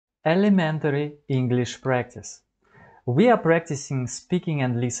Elementary English practice. We are practicing speaking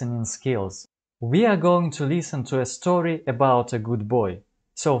and listening skills. We are going to listen to a story about a good boy.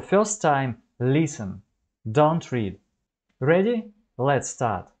 So first time, listen. Don't read. Ready? Let's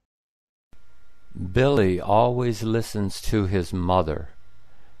start. Billy always listens to his mother.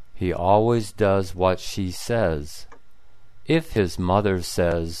 He always does what she says. If his mother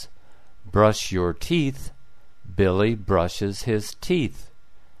says, "Brush your teeth," Billy brushes his teeth.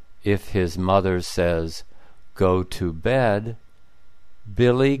 If his mother says, "Go to bed,"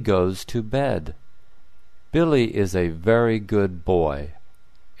 Billy goes to bed. Billy is a very good boy.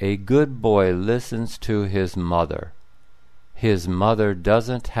 A good boy listens to his mother. His mother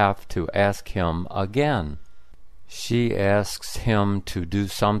doesn't have to ask him again. She asks him to do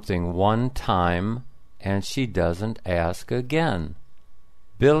something one time, and she doesn't ask again.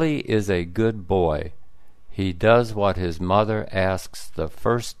 Billy is a good boy. He does what his mother asks the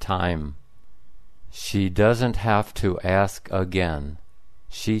first time. She doesn't have to ask again.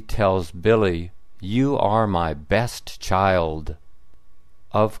 She tells Billy, "You are my best child."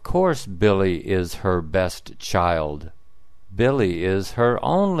 Of course Billy is her best child. Billy is her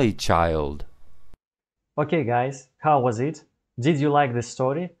only child. Okay guys, how was it? Did you like the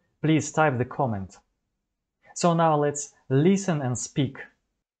story? Please type the comment. So now let's listen and speak.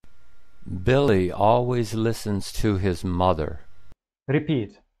 Billy always listens to his mother.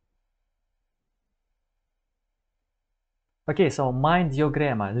 Repeat. Okay, so mind your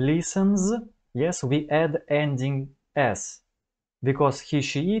grammar. Listens, yes, we add ending s. Because he,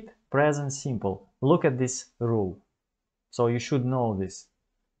 she, it, present simple. Look at this rule. So you should know this.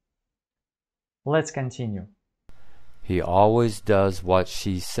 Let's continue. He always does what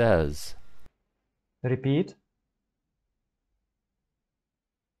she says. Repeat.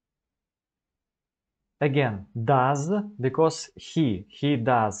 Again, does, because he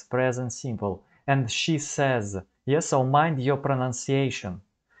does, present simple. And she says, yes, so mind your pronunciation.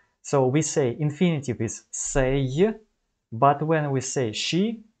 So we say infinitive is say, but when we say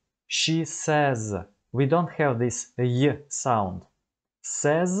she says. We don't have this y sound.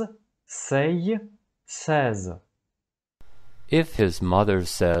 Says, say, says. If his mother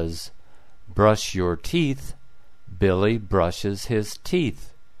says, "Brush your teeth," Billy brushes his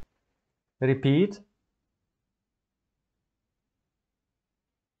teeth. Repeat.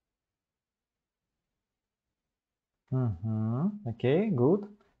 Okay, good.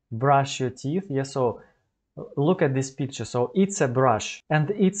 Brush your teeth. Yes, so look at this picture. So it's a brush and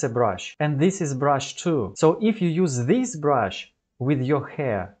it's a brush and this is brush too. So if you use this brush with your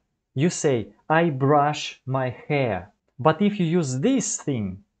hair, you say, "I brush my hair." But if you use this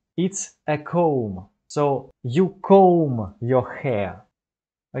thing, it's a comb. So you comb your hair.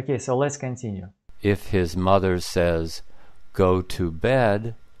 Okay, so let's continue. If his mother says, "Go to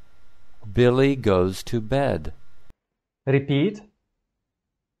bed," Billy goes to bed. Repeat.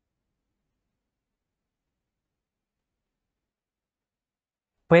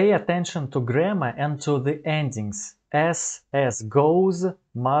 Pay attention to grammar and to the endings. As goes,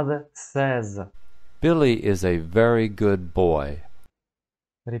 mother says. Billy is a very good boy.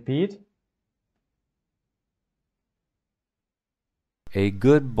 Repeat. A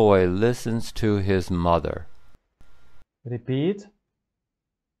good boy listens to his mother. Repeat.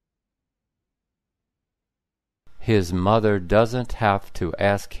 His mother doesn't have to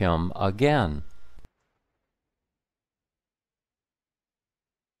ask him again.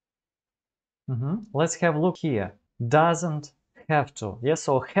 Let's have a look here. Doesn't have to. Yes,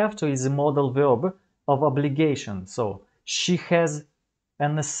 so have to is a modal verb of obligation. So she has a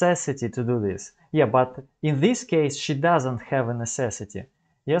necessity to do this. Yeah, but in this case, she doesn't have a necessity.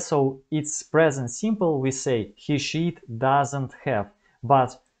 Yeah, so it's present simple. We say he, she, it doesn't have.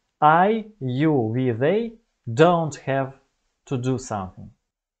 But I, you, we, they don't have to do something.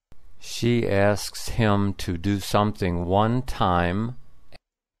 She asks him to do something one time,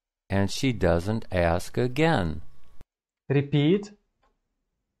 and she doesn't ask again. Repeat.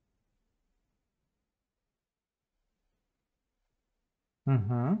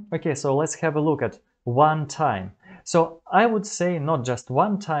 Okay, so let's have a look at one time. So I would say not just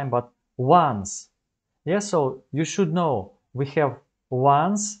one time, but once. Yeah, so you should know we have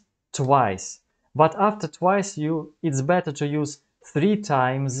once, twice. But after twice, it's better to use 3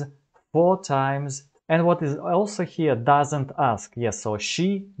 times, 4 times. And what is also here, doesn't ask. Yes, so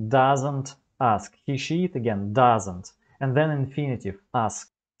she doesn't ask. He, she, it again, doesn't. And then infinitive,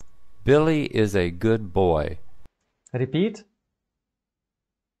 ask. Billy is a good boy. Repeat.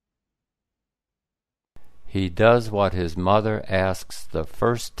 He does what his mother asks the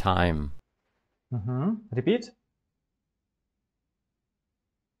first time. Repeat.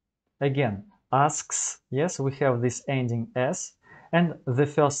 again, asks. Yes, we have this ending s, and the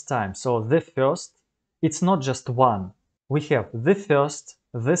first time. So the first, it's not just one. We have the first,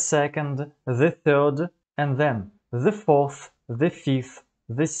 the second, the third, and then the fourth, the fifth,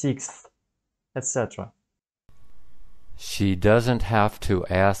 the sixth, etc. She doesn't have to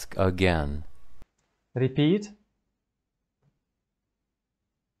ask again. Repeat.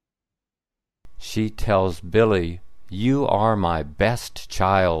 She tells Billy, "You are my best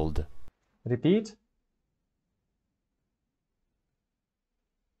child." Repeat.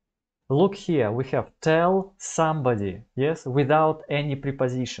 Look here, we have tell somebody, yes, without any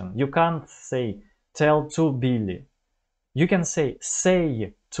preposition. You can't say tell to Billy. You can say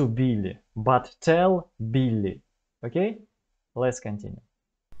to Billy, but tell Billy. Okay? Let's continue.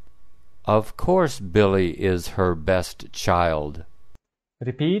 Of course Billy is her best child.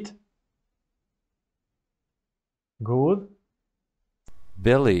 Repeat. Good.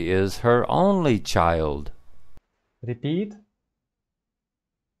 Billy is her only child. Repeat.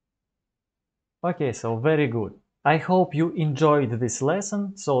 Okay, so very good. I hope you enjoyed this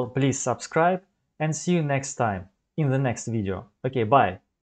lesson, so please subscribe and see you next time in the next video. Okay, bye.